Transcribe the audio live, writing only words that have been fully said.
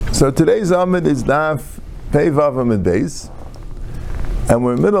So today's amud is Daf Pei Vav Amud Beis, and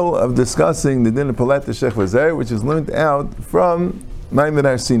we're in the middle of discussing the din of Palet Shech Vazer, which is learned out from Maimon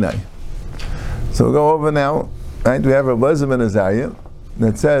Har Sinai. So we'll go over now. Right, we have Rabbi and Azariah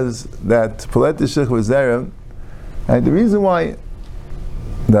that says that Palet Shech Vazer, and the reason why,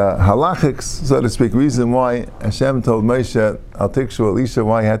 the halachics, so to speak, reason why Hashem told Moshe, Al Tikshu Elisha,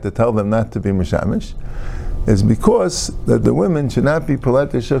 why he had to tell them not to be Mishamish, is because that the women should not be Palet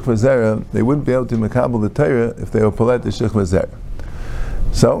Shech Vazera. They wouldn't be able to makabel the Torah if they were Palet Shech Vazera.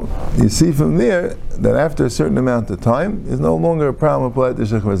 So you see from there that after a certain amount of time, there's no longer a problem with Palet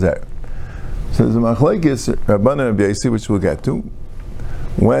Shech Vazera. So there's a machlekes Rabbi and Rabbi, which we'll get to.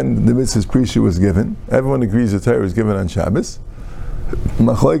 When the mitzvah's prisha was given, everyone agrees the Torah was given on Shabbos.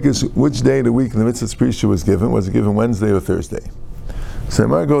 Machlekes, which day of the week the mitzvah's prisha was given? Was it given Wednesday or Thursday? So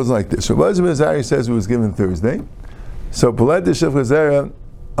Mar goes like this. So Rabbi Azariah says it was given Thursday. So Palet Shech Vazera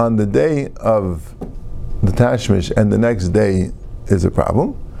on the day of the Tashmish and the next day is a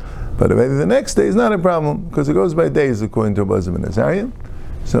problem. But maybe the next day is not a problem because it goes by days according to Rabbi Azariah.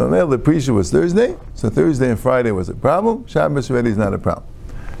 So the Prisha was Thursday. So Thursday and Friday was a problem. Shabbos already is not a problem.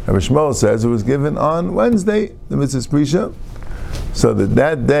 Rabbi Shmuel says it was given on Wednesday, the mitzvah's Prisha. So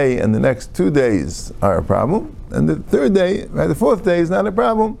that day and the next 2 days are a problem. And the third day, right, the fourth day is not a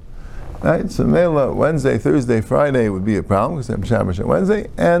problem. Right? So Mela, Wednesday, Thursday, Friday would be a problem, because I'm Shabbos on Wednesday,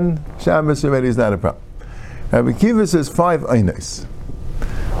 and Shabbos already is not a problem. Rabbi Kiva says 5 einos.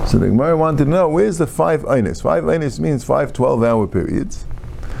 So the Gemara wanted to know, where's the 5 einos? 5 einos means 5 12-hour periods.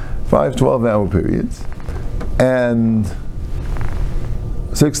 5 12-hour periods. And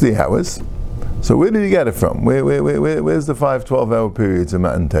 60 hours. So where did he get it from? Where's the 5 12-hour periods in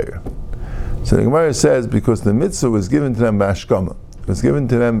Matan Torah? So the Gemara says because the mitzvah was given to them b'ashkama. It was given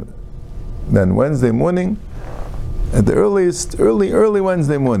to them then Wednesday morning, at the early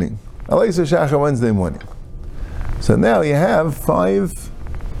Wednesday morning. Alaysa Shachar Wednesday morning. So now you have 5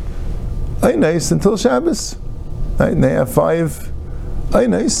 einos until Shabbos. Right? And they have 5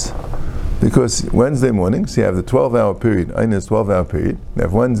 einos because Wednesday morning, so you have the 12-hour period, einos 12-hour period. You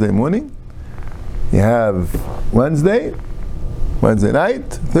have Wednesday morning. You have Wednesday night,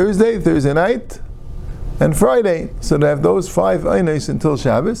 Thursday night, and Friday. So they have those 5 einos until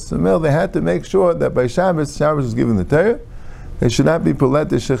Shabbos. So they had to make sure that by Shabbos was given the Torah. They should not be Palet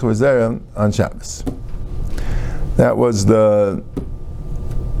Shech Vazera on Shabbos.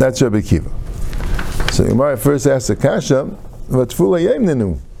 That's Rabbi Kiva. So Gemara first asked the Kasha, Vatfula Yem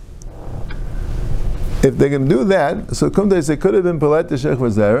Nenu. If they're going to do that, so they could have been Palet Shech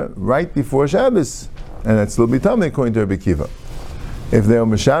Vazera right before Shabbos, and that'd still be Tamei according to Rabbi Kiva. If they were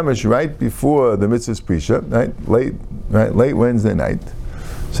Mishamish right before the mitzvah's prisha, late Wednesday night,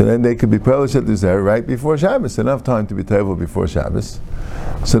 so then they could be Palet Shech Vazera right before Shabbos, enough time to be table before Shabbos.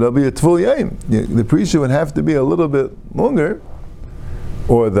 So there'll be a Tvul Yom. The prisha would have to be a little bit longer,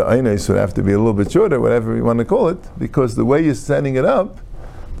 or the einos would have to be a little bit shorter, whatever you want to call it, because the way you're setting it up,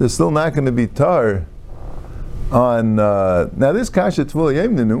 there's still not going to be tar on now this kasha Tvul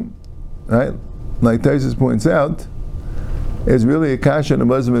Yom Nenu, right? Like Taisus points out, is really a kasha in the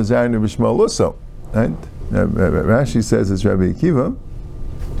Muslim Azariah and Rabbi Shmuel also, right? Rashi says it's Rabbi Akiva,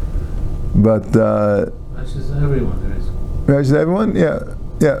 but Rashi's everyone. Rashi's everyone, yeah.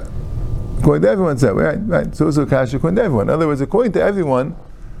 According to everyone, said right. So it's a kasha according to everyone. In other words, according to everyone,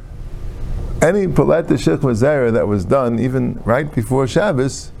 any Palet Shech Vazera that was done even right before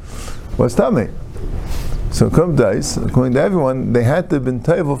Shabbos was tamei. So according to everyone, they had to have been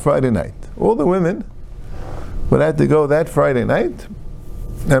teivel Friday night. All the women would have to go that Friday night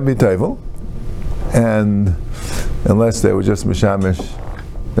and be teivel, and unless they were just mishamish,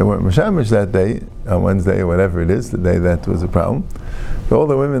 they weren't mishamish that day, on Wednesday or whatever it is, the day that was a problem. But all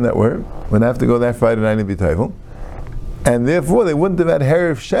the women that would have to go that Friday night and be teivel, and therefore they wouldn't have had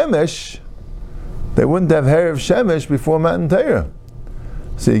Herav Shemesh. They wouldn't have Herav Shemesh before Matan Torah.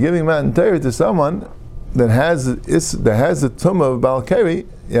 So you're giving Matan Torah to someone that has the tumah of Balkari.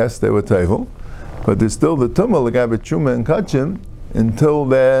 Yes, they were teivel, but there's still the tumah l'gabe truma and kachim until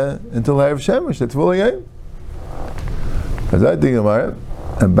Herav Shemesh. That's Tvul Yom. As I think about it,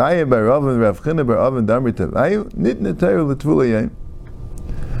 Abaye bar Rav and Rav China bar Rav and Damri Tavayu nitne Torah l'Tvul Yom.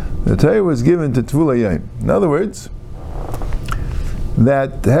 The Torah was given to Tvul Yom. In other words,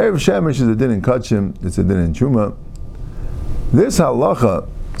 that Herav Shemesh is a din in kachim, it's a din in truma. This halacha,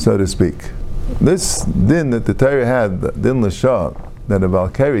 so to speak, this din that the Torah had, the din l'shah, that a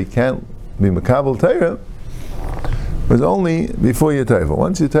Balkari can't be makabel Torah, was only before your teivel.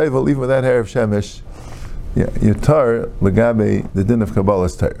 Once you teivel, even without Herav Shemesh, your tar legabe the din of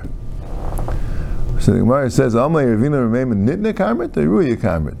Kabbalah's Torah. So the Gemara says, "Amay Ravina remain nitne karmet or ruya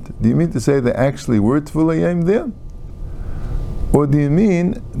karmet." do you mean to say there actually were Tefillah Yom there? Or do you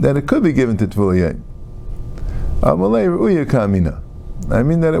mean that it could be given to Tefillah Yom? I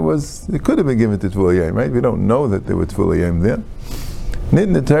mean that it could have been given to Tefillah Yom, right? We don't know that there were Tefillah Yom there.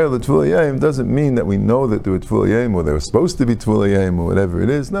 Nitn the Torah Tefillah Yom doesn't mean that we know that there were Tefillah Yom, or there were supposed to be Tefillah Yom, or whatever it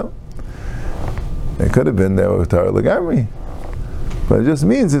is. No. It could have been there were Torah L'Gamri. But it just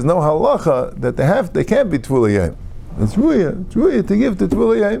means there's no halacha that they can't be Tefillah Yom. It's ruya to give to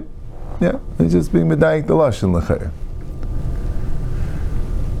Tefillah Yom. Yeah, it's just being medayik the lashon l'chayr.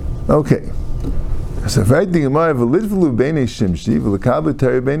 Okay. So if I think of my v'lidvelu b'nei shimshi v'lekabel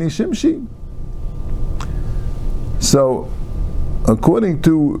Torah b'nei shimshi. So, according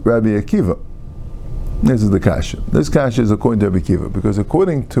to Rabbi Akiva, this is the kasha. This kasha is according to Rabbi Akiva, because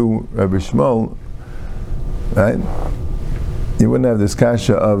according to Rabbi Shmuel, right, you wouldn't have this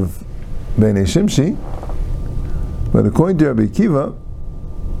kasha of b'nei shimshi. But according to Rabbi Akiva,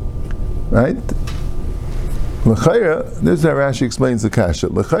 right, l'chayra, this is how Rashi explains the kasha.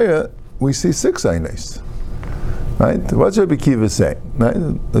 L'chayra, we see 6 einos. Right? What's Rabbi Akiva saying? Right?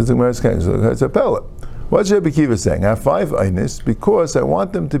 This is the Gemara's kasha. It's a pella. What's Rabbi Akiva saying? I have 5 einos because I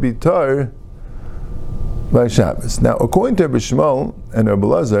want them to be tar by Shabbos. Now, according to Rabbi Shmuel and Rabbi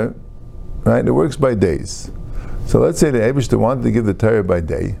Lazar, right, it works by days. So let's say the Eibishter wanted to give the Torah by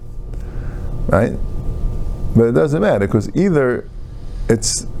day, right? But it doesn't matter, because either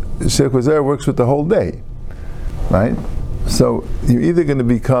it's Sheikh Wazer works with the whole day, right? So you're either going to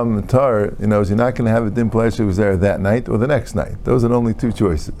become tar, you're not going to have a din Sheikh Wazer that night or the next night. Those are the only 2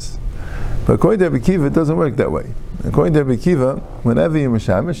 choices. But according to Rabbi Akiva, it doesn't work that way. According to Rabbi Akiva, whenever you're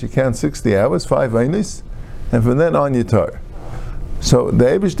Mishamish, you count 60 hours, 5 einos, and from then on you tar. So the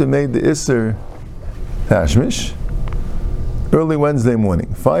Eibishter made the Isser Tashmish early Wednesday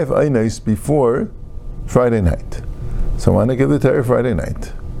morning, 5 einos before Friday night. So I want to give the Torah Friday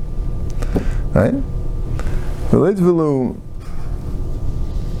night. Right? So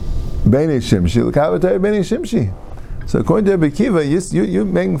according to Rabbi Akiva, you're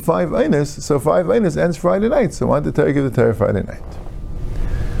making 5 einos, so 5 einos ends Friday night. So I want the Torah give the Torah Friday night.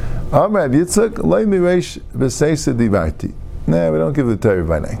 No, we don't give the Torah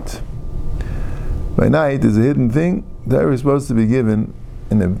by night. By night is a hidden thing. The Torah is supposed to be given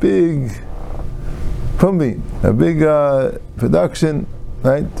in a big pumbi, a big production,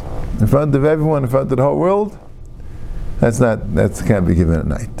 right, in front of everyone, in front of the whole world. That can't be given at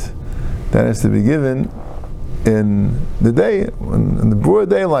night. That has to be given in the day, in the broad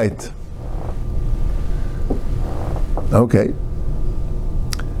daylight. Okay.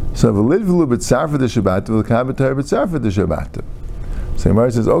 So v'lidvelu b'tzarfa de Shabbat v'l'kabel Torah b'tzarfa de Shabbat. So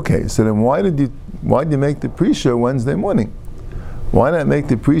Gemara says, okay, so then why did you make the pre-show Wednesday morning? Why not make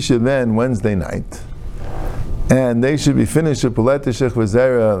the pre-show then Wednesday night? And they should be finished with Poleta Sheikh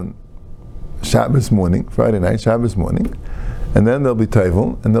Vazera Shabbos morning, Friday night, Shabbos morning, and then they'll be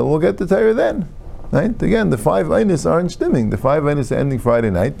Taivel, and then we'll get the Torah then. Right? Again, the 5 einos aren't stimming. The 5 einos are ending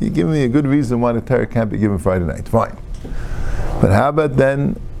Friday night. You give me a good reason why the Torah can't be given Friday night. Fine. But how about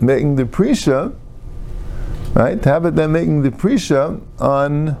then making the pre-show, right? How about then making the pre-show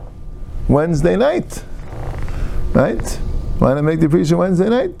on Wednesday night? Right? Why not make the pre-show Wednesday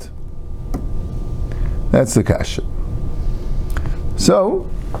night? That's the kasha. So,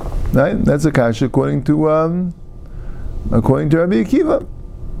 right? That's the kasha according to Rabbi Akiva.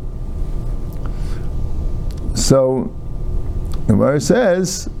 So, the Gemara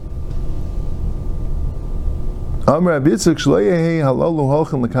says, Amar Rabbi Yitzchak shlo yehi halalu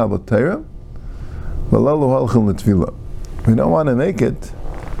halchin l'kabel Torah, v'halalu halchin l'tefillah. We don't want to make it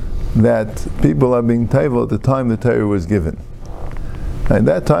that people are being taivel at the time the Torah was given. And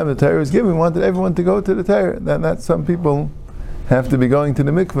that time the Torah was given, we wanted everyone to go to the Torah. That some people have to be going to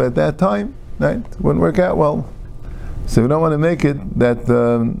the mikveh at that time, right? Wouldn't work out well. So we don't want to make it that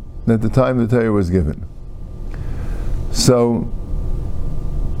the time the Torah was given. So,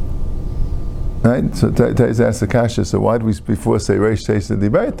 right? So Taiz asked the kasha. So why did we before say Reish Sheisa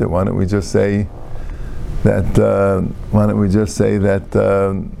Dibaita? Why don't we just say that?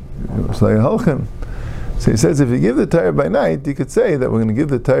 Shlei Holchem? So he says, if you give the Torah by night, you could say that we're going to give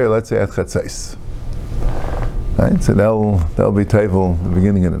the Torah, let's say, at Chatzais. Right? So that'll be Taivel the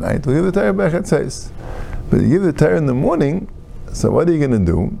beginning of the night. We'll give the Torah by Chatzais. But you give the Torah in the morning, so what are you going to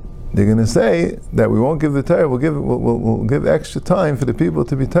do? You're going to say that we won't give the Torah, we'll give extra time for the people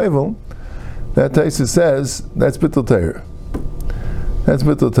to be Taivel. That Taisa says, that's Bittul Torah. That's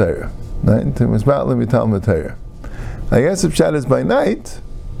Bittul Torah. Right? I guess if Pshat is by night,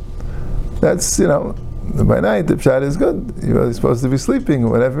 that's, by night the Pshat is good. You're supposed to be sleeping or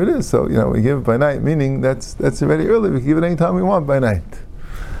whatever it is. So, we give it by night, meaning that's already early. We can give it any time we want by night.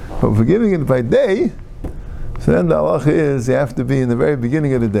 But if we're giving it by day, so then the halacha is you have to be in the very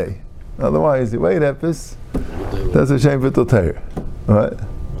beginning of the day. Otherwise, you wait epis, that's a shame for Torah. Right?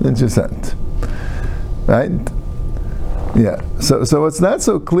 Interesting. Right? Yeah. So what's not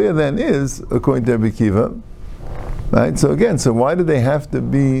so clear then is, according to Rabbi Kiva, right? So again, so why did they have to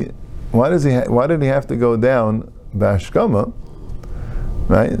be? Why did he have to go down bashkama?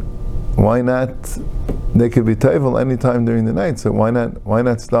 Right? Why not? They could be table any time during the night. So why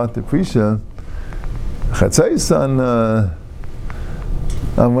not start the prisha chatzais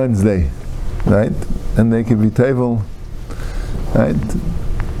on Wednesday, right? And they could be table, right?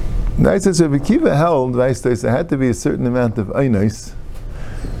 Right, so Rabbi Kiva held, right, so there had to be a certain amount of einos,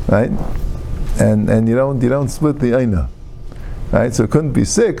 right? And you don't split the eina, right? So it couldn't be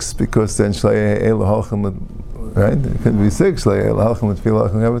 6 because then shlei elu halchem, right? It couldn't be 6 shlei elu halchem tefillah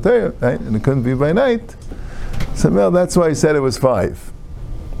halchem gavatayah, right? And it couldn't be by night. So well, that's why he said it was 5.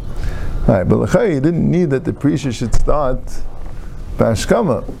 All right, but l'chai, you didn't need that the prisha should start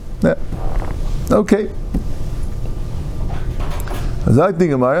bashkama. Yeah. Okay. This goes like a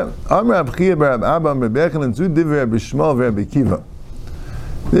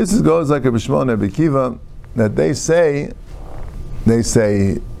Bishmol and Rabbi Kiva that they say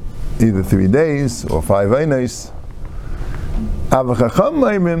either 3 days or 5 einos.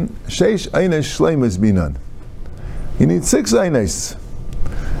 You need 6 einos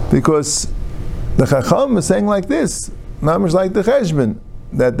because the Chacham is saying like this, mamish like the Cheshbon,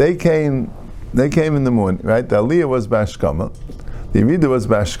 that they came in the morning, right? The Aliyah was Bashkama. The Yerida was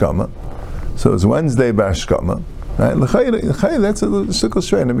Bashkama, so it was Wednesday Bashkama. Right? That's a shtickle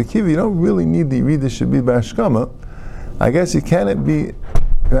strain. Rabbi Kiva, you don't really need the Yerida should be Bashkama. I guess you cannot be,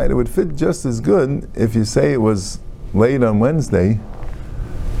 right? It would fit just as good if you say it was late on Wednesday,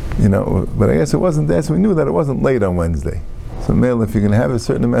 but I guess it wasn't there, so we knew that it wasn't late on Wednesday. So male, if you're going to have a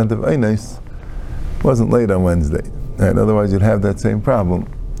certain amount of einos, it wasn't late on Wednesday. Right? Otherwise you'd have that same problem.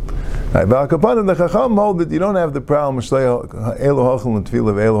 Right, the Chacham hold that you don't have the problem of Elu Hachim and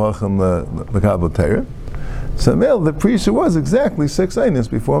Tefillah of Elu Hachim l'Kabel Torah. So the Prisha was exactly 6 einos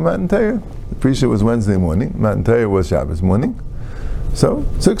before Matan Torah. The Prisha was Wednesday morning, Matan Torah was Shabbos morning. So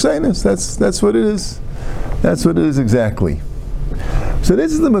 6 einos, that's what it is. That's what it is exactly. So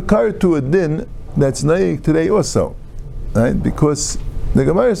this is the Makar to a din that's naik today also. Right? Because the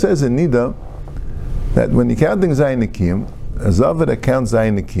Gemara says in Nida that when you're counting Zayin Nikiyim, a Zava that counts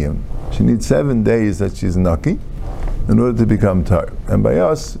Zayin Nikiyim, she needs 7 days that she's naki in order to become tar. And by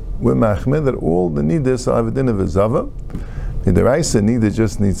us, we're machmir that all the nidas are have a din of a Zava. The Deraisa nida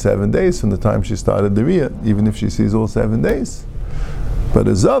just needs 7 days from the time she started the Riyah, even if she sees all 7 days. But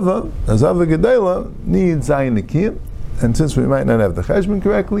a Zava Gedela needs Zayin Nikiyim, and since we might not have the Cheshbon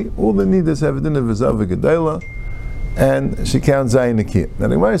correctly, all the nidas have a din of a Zava Gedela, and she counts Zayin Nikiyim. Now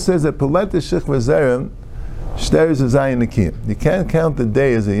the Gemara says that Palet Shich Vazerem Shter is a Zayin Nikiyim. You can't count the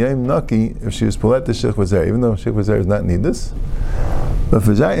day as a Yom Naki if she was Palet Shich Vazerem, even though Shich Vazerem is not nidas. But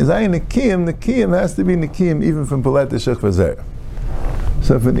for Zayin Nikiyim, the Kiyim has to be Nikiyim even from Palet Shich Vazerem.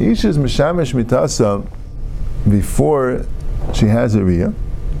 So if an Isha is Mishamish Mitasa before she has a Riyah,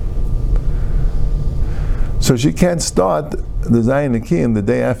 so she can't start the Zayin Nikiyim the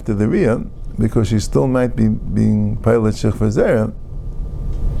day after the Riyah because she still might be being Palet Shich Vazerem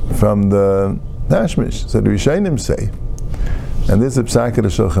from the Tashmish. So the Rishonim say, and this is Psaka the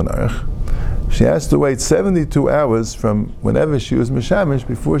Shulchan Aruch, she has to wait 72 hours from whenever she was Mishamish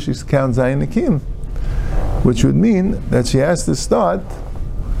before she counts Zayin Nikiyim, which would mean that she has to start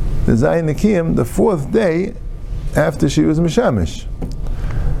the Zayin Nikiyim the 4th day after she was Mishamish,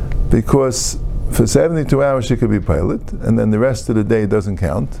 because for 72 hours she could be pilot, and then the rest of the day doesn't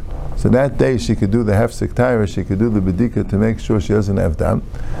count. So that day she could do the Hefsek Taira, she could do the Bedika to make sure she doesn't have dam.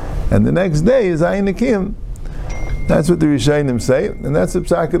 And the next day is Zayin Nikiyim. That's what the Rishonim say, and that's the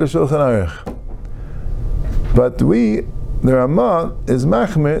Psaka the Shulchan Aruch. But the Ramah is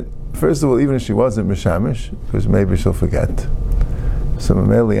Machmir, first of all, even if she wasn't Mishamish, because maybe she'll forget. So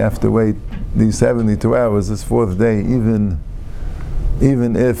Mameli have to wait these 72 hours, this 4th day, even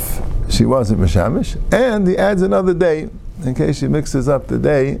if she wasn't Mishamish. And he adds another day, in case she mixes up the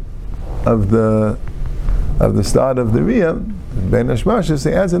day of the start of the Riyah, Ben Hashmashis,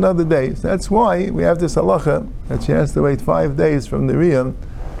 he adds another day. So that's why we have this halacha that she has to wait 5 days from the Riyah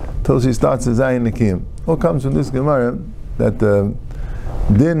till she starts the Zayin Nikiyim. All comes from this Gemara that the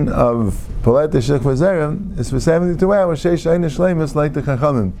din of Palet Shich Vazerem is for 72 hours, Sheish Ein Shleimus, like the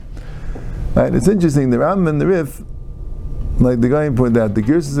Chachamim. Right? It's interesting, the Ram and the Rif, like the guy pointed out, the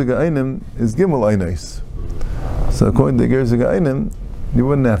Girsas of Ga'inim is Gimel Einos. So according to the Girsas of Ga'inim, you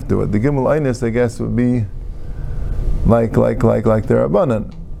wouldn't have to. The Gimel Einos, I guess, would be like the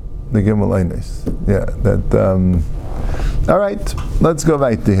Rabbanan. the Gimel Einos. Yeah, that. All right, let's go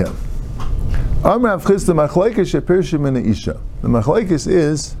right to here. Amr Rav Chisda machlokes shepirshim min isha. The machlokes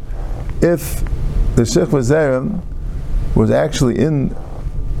is if the Shechva Zerem was actually in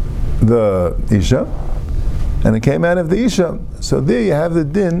the Isha, and it came out of the Isha. So there you have the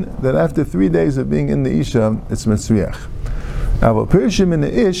din that after 3 days of being in the Isha, it's Metzriach. Aval Pirshim in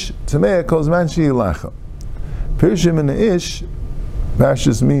the Ish, Tameya calls Manshi Ilacha. Pirshim in the Ish,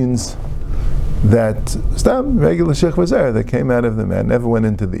 Pashtus means that Stam, regular Shechva Zerem that came out of the man, never went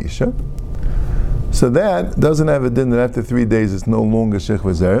into the Isha. So that doesn't have a din that after 3 days it's no longer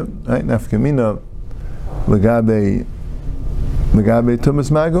Shechva Zerem. Right? Nafkamina, Lagabe Tumas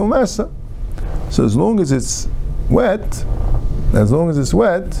Mago Masa. So as long as it's wet,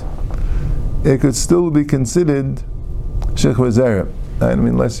 it could still be considered Shechva Zerem. I mean,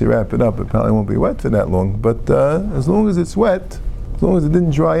 unless you wrap it up, it probably won't be wet for that long. But as long as it's wet, as long as it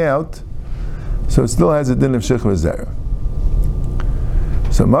didn't dry out, so it still has a din of Shechva Zerem.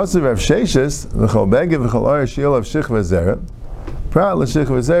 So Maser Rav Sheshes, v'chol bege v'chol ar shiel of Shechva Zerem, prat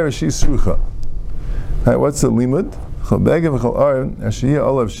l'Shechva Zerem shisrucha. Right, what's the limud? V'chol bege v'chol ar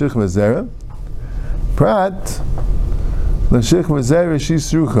shiel of Shechva Zerem, prat l'Shechva Zerem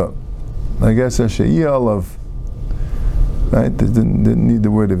shisrucha. I guess shiel of, right? Didn't need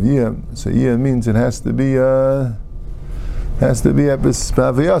the word of yeh. So yeh means it has to be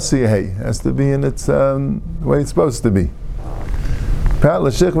epispaviyasiyeh, has to be in its way it's supposed to be. Prat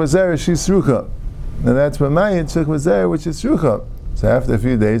l'Shechva Zerem shisrucha, and that's Mamayit Shechva Zerem, which is shrucha. So after a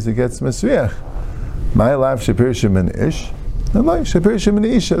few days it gets Mesriach. My life Shapirshim in Ish. And like Shapirshim in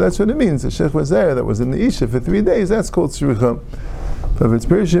Isha, that's what it means. The Shechva Zerem that was in the Isha for 3 days, that's called shrucha. But if it's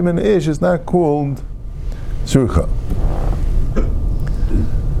Pirshim in Ish, it's not called shrucha.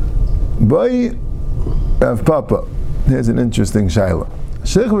 Boy Rav Papa, here's an interesting shaila.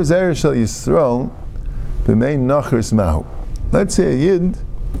 Shechva Zerem shel Yisrael b'mei nachris mahu. Let's say a Yid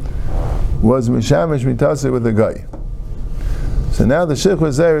was Mishamish Mitase with a guy. So now the Shechva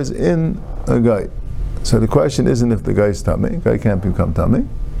Zerem is in a guy. So the question isn't if the guy's Tameh. Guy can't become Tameh.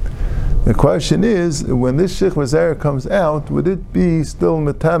 The question is, when this Shechva Zerem comes out, would it be still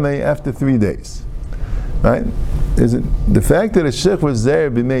Metameh after 3 days? Right? Is it the fact that a Shechva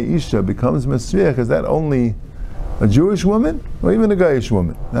Zerem b'mei Isha becomes Mesriach, is that only a Jewish woman or even a Goyish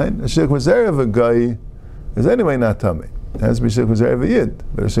woman? Right? A Shechva Zerem of a guy is anyway not Tameh. It has to be Shechva Zerem of a Yid.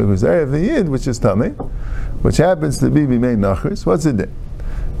 But a Shechva Zerem of a Yid, which is Tameh, which happens to be B'mei Nachris, what's it then?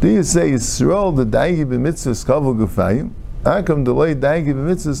 Do you say Yisrael the Daigi b'mitzvahs kavel gufayim? Akam delay Daigi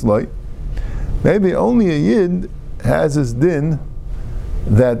b'mitzvahs loy? Maybe only a Yid has this din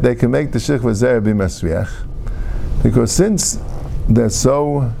that they can make the Shechva Zerem be Masriach, because since they're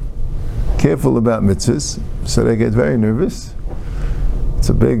so careful about mitzvahs, so they get very nervous. It's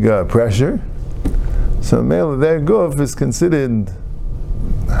a big pressure. So male, their guf is considered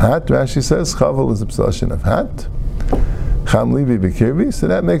hot. Rashi says chavel is a psalshin of hot. Cham libi b'kirbi. So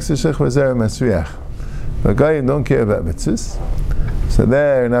that makes the Shechva Zerem Masriach. But guy who don't care about mitzvahs, so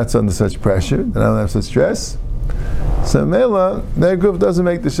they're not under such pressure. They don't have such stress. So mela, their guf doesn't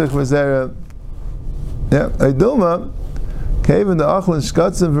make the Shechva Zerem. Yeah, Eidoma, Kevin the Achlin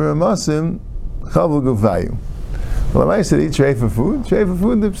Shkatzim V'Ramasim Chavel Guvayu. Well, I said eat tray for food. Tray for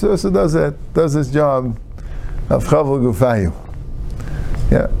food, the also does this job of Chavel Guvayu.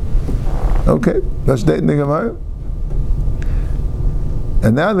 Yeah. Okay, that's dating the Gemara.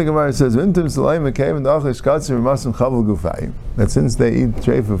 And now the Gemara says, Vintim Salayim Kevin the Achlin Shkatzim V'Ramasim Chavel Guvayu. That since they eat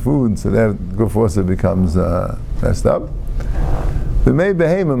tray for food, so their guf also becomes messed up. B'mei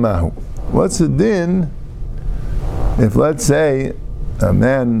behema mahu. What's the din if, let's say, a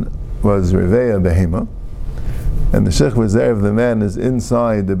man was Reveya Behema, and the Shechva Zerem of the man is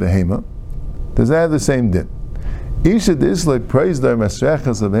inside the Behema? Does that have the same din? Isha dislay praise their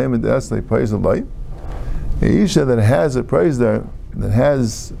Masrechas of Behema dislay praise of light. Isha that has a praise there, that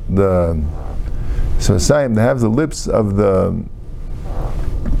has the Sosayim, that have the lips of the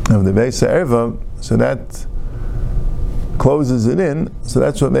Beis Ha'erva, so that closes it in, so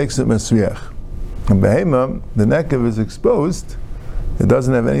that's what makes it Masriach. And Behema, the nekev is exposed, it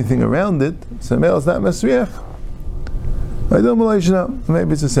doesn't have anything around it, so male is not Masriach. I don't know,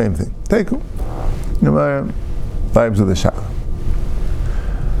 maybe it's the same thing. Take it. Vibes of the Shah.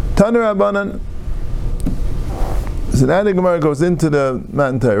 Tana Rabbanan. So now the Gemara goes into the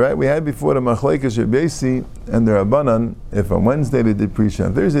Matan Torah, right? We had before the Machlekes Rebbeisi and the Rabbanan, if on Wednesday they did Prisha,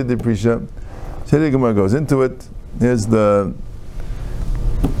 on Thursday they did Prisha. So the Gemara goes into it. Here's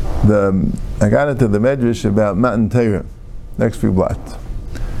I got into the Medrash about Matan Torah. Next few blot.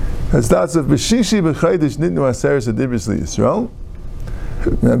 It starts with B'shishi b'chaydish nitnu aseres adibris liYisrael.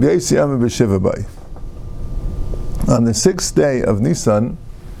 Rabbi Yossi Amar b'Shiva Bai. On the 6th day of Nisan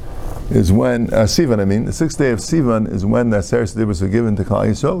is when Sivan. The 6th day of Sivan is when the Aseret Dibros were given to Klal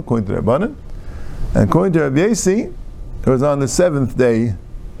Yisrael, according to Rabbanan. And according to Rabbi Yossi, it was on the 7th day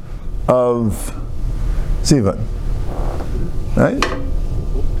of Sivan. Right?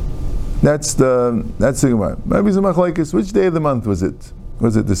 That's the Gemara. Rabbi Zimachlaikis, which day of the month was it?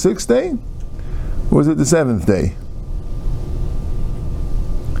 Was it the 6th day? Or was it the 7th day?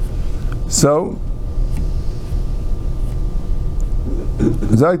 So,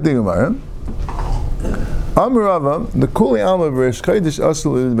 Zak the Gemara. Amarava, the Kuli Alma B'Rish Chodesh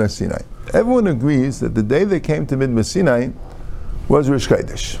Asur L'Midbar Sinai. Everyone agrees that the day they came to Midbar Sinai was Rish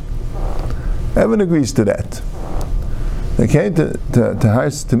Chodesh. Everyone agrees to that. They came to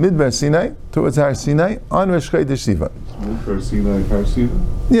Midbar Sinai, towards Har Sinai, on Rish Chodesh Sivan. Midbar Sinai, Har Sinai?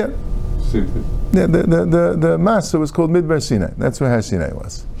 Yeah. Same thing. Yeah, the Masa was called Midbar Sinai. That's where Har Sinai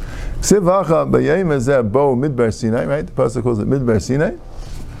was. Ksiv Hacha B'Yayim Hazeh Bo Midbar Sinai, right? The Pasuk calls it Midbar Sinai.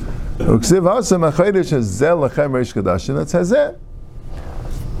 Uksiv Hasam HaChodesh Hazeh Lachem Rish Chodesh. That's Hazeh.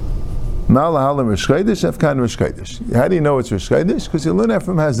 Mal Halam Rish Chodesh, Afkan Rish Chodesh. How do you know it's Rish Chodesh? Because you learn that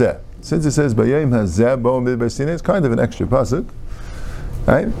from Hazeh. Since it says B'Yayim Hazeh Bo Midbar Sinai, it's kind of an extra pasuk,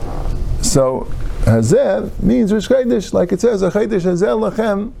 right? So Hazeh means Rish Chodesh, like it says HaChodesh Hazeh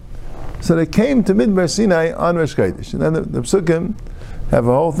Lachem. So they came to Midbar Sinai on Rish Chodesh, and then the Psukim have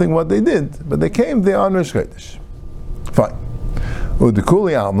a whole thing what they did, but they came there on Rish Chodesh. Fine.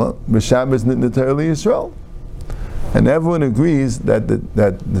 Udekuli Alma b'Shabbos nitna Torah Yisrael, and everyone agrees that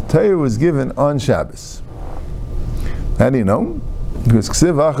the Torah was given on Shabbos. How do you know? Because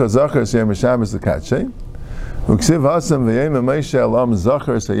Ksiv Acha Zachar Seyem Shabbos L'Katshei, Uksiv Hasam V'Yem Moshe Elam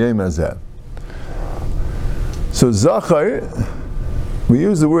Zachar Seyem Hazeh. So Zachar, we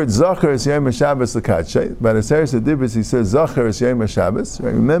use the word Zachar Seyem Shabbos L'Katshei. By the Aseret Dibros, he says Zachar Seyem Shabbos.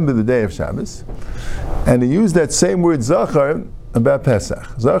 Right? Remember the day of Shabbos, and he used that same word Zachar about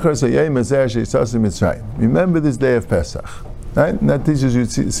Pesach. Zachar Seyem Hazeh Sheitzasim Mitzrayim. Remember this day of Pesach, right? And that teaches you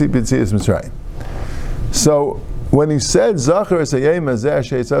Sipit Tziyas Mitzrayim. So when he said Zachar Seyem Hazeh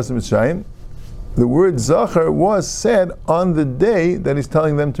Sheitzasim Mitzrayim, the word Zachar was said on the day that he's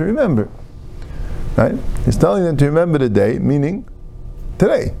telling them to remember. Right? He's telling them to remember the day, meaning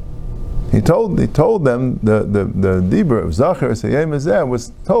today. He told them the Dibur of Zachar Seyem Hazeh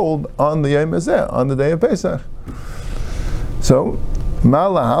was told on the Yom Hazeh, on the day of Pesach. So,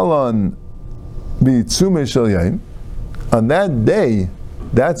 Malahalon B'Tzume Shel Yom, on that day,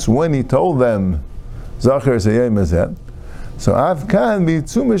 that's when he told them Zachar Seyem Hazeh. So Avkan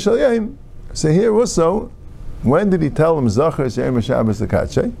B'Tzume Shel Yom. So here also, when did he tell them Zachar Seyem Shabbos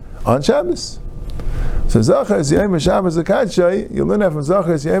L'Katshei? On Shabbos. So Zachar Seyem Shabbos L'Katshei, you learn that from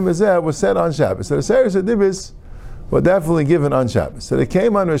Zachar Seyem Hazeh was said on Shabbos. So the Aseret Dibros were definitely given on Shabbos. So they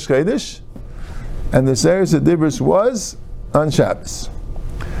came on Rish Chodesh, and the Aseret Dibros was on Shabbos.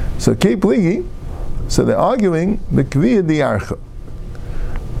 So keep ligi. So they're arguing B'Kviyah Diarcha.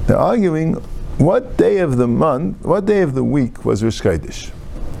 They're arguing what day of the month, what day of the week was Rish Chodesh?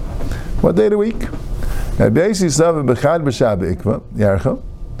 What day of the week? Rabbi Yossi Sava B'Chad B'Shabbat Ikva Yarcha.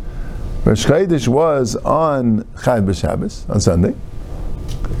 Rish Chodesh was on Chad B'Shabbos, on Sunday.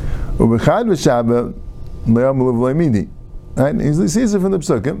 U'B'Chad B'Shabbat L'Yom L'V'Loi Midi. Right? He sees it from the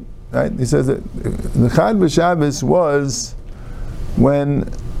Psukim. Right? He says that the Chad B'Shabbos was when,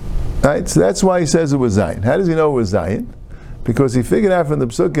 right? So that's why he says it was Zion. How does he know it was Zion? Because he figured out from the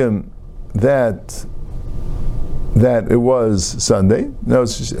Psukim that it was Sunday. No,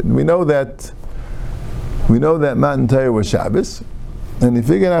 we know that Matan Torah was Shabbos, and he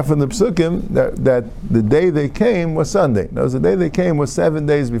figured out from the Psukim that the day they came was Sunday. No, the day they came was 7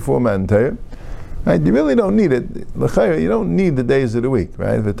 days before Matan Torah. Right? You really don't need it. You don't need the days of the week,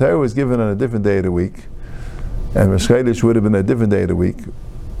 right? If the Torah was given on a different day of the week, and Rosh Chodesh would have been a different day of the week,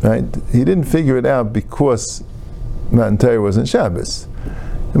 right? He didn't figure it out because Matan Torah wasn't Shabbos.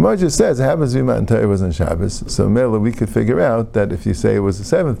 The Moshe says it happens to be Matan Torah wasn't Shabbos, so Mela we could figure out that if you say it was the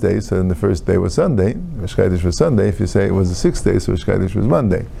 7th day, so then the first day was Sunday, Rosh Chodesh was Sunday. If you say it was the 6th day, so Rosh Chodesh was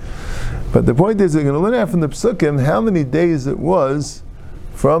Monday. But the point is, they're going to learn out from the Psukim how many days it was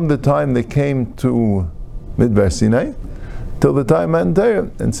from the time they came to Midbar Sinai till the time Matan Torah.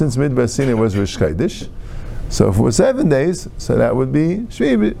 And since Midbar Sinai was Rosh Chodesh, so if it was 7 days, so that would be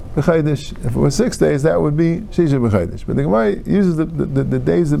Shvi B'Chodesh. If it was 6 days, that would be Shisha B'Chodesh. But the Gemara uses the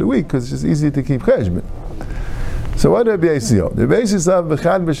days of the week because it's just easy to keep cheshbon. So what did Rabbi Yossi hold? Rabbi Yossi said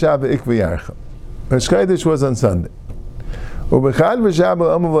B'Chad B'Shabbat Ikva Yarcha. Rosh Chodesh was on Sunday. U'B'Chad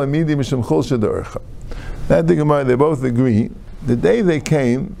B'Shabbat Amav Amidi Mishum Chol Shadorcha. That the Gemara, they both agree. The day they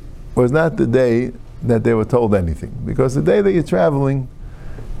came was not the day that they were told anything, because the day that you're traveling,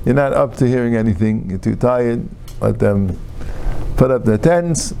 you're not up to hearing anything, you're too tired, let them put up their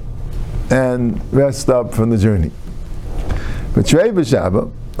tents and rest up from the journey. But Trei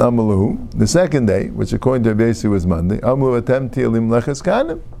b'Shabbat, Amalu, the second day, which according to Rabbi Yossi was Monday, Amalu atem tilim leches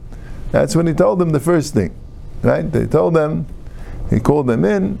kanim. That's when he told them the first thing, right? They told them, he called them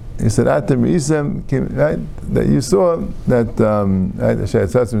in, he said, Atem Risem, right? That you saw that,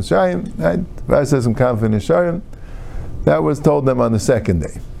 right? That was told them on the second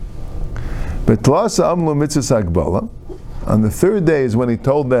day. But Tlasa Amlu Mitzvah Sagbala, on the third day is when he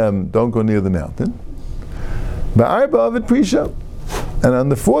told them, don't go near the mountain. Ba'arba Avid Prisha. And on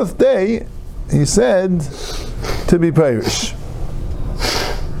the fourth day, he said to be Pirish.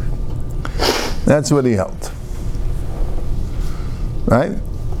 That's what he held. Right?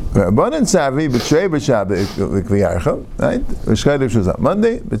 Rabbanan Savi, B'Trei b'Shabbat, L'Kliyarcha, right? V'Shchaydish was on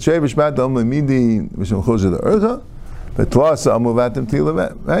Monday, B'Trei b'Shbat, Omle Midi, V'Shem Choshe D'Urcha, B'Tlasa Amul Vatem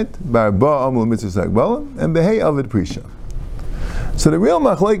Tila, right? Ba'arba Amul Mitzvah Sagbala, and B'Hei Avid Prisha. So the real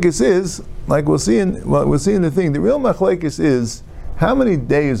machlekes is, like we'll see in the thing, the real machlekes is, how many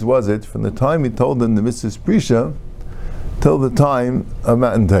days was it from the time he told them the Mitzvah Prisha till the time of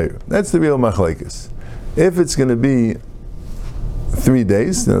Matan Torah? That's the real machlekes. If it's going to be 3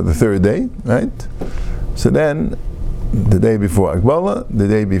 days, the third day, right? So then, the day before Akbala, the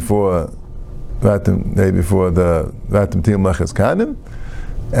day before the Vatim Tim Leches Kanim,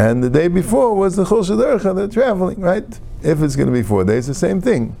 and the day before was the Chol Shadercha, the traveling, right? If it's going to be 4 days, the same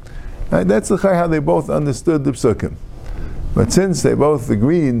thing. Right? That's how they both understood the Psukim. But since they both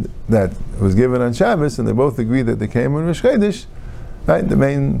agreed that it was given on Shabbos, and they both agreed that they came on Rosh Chodesh, right? The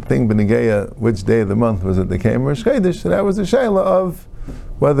main thing, B'Negeya, which day of the month was that they came on Rosh Chodesh, so that was the Shaila of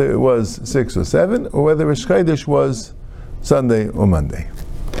whether it was 6 or 7, or whether Rosh Chodesh was Sunday or Monday.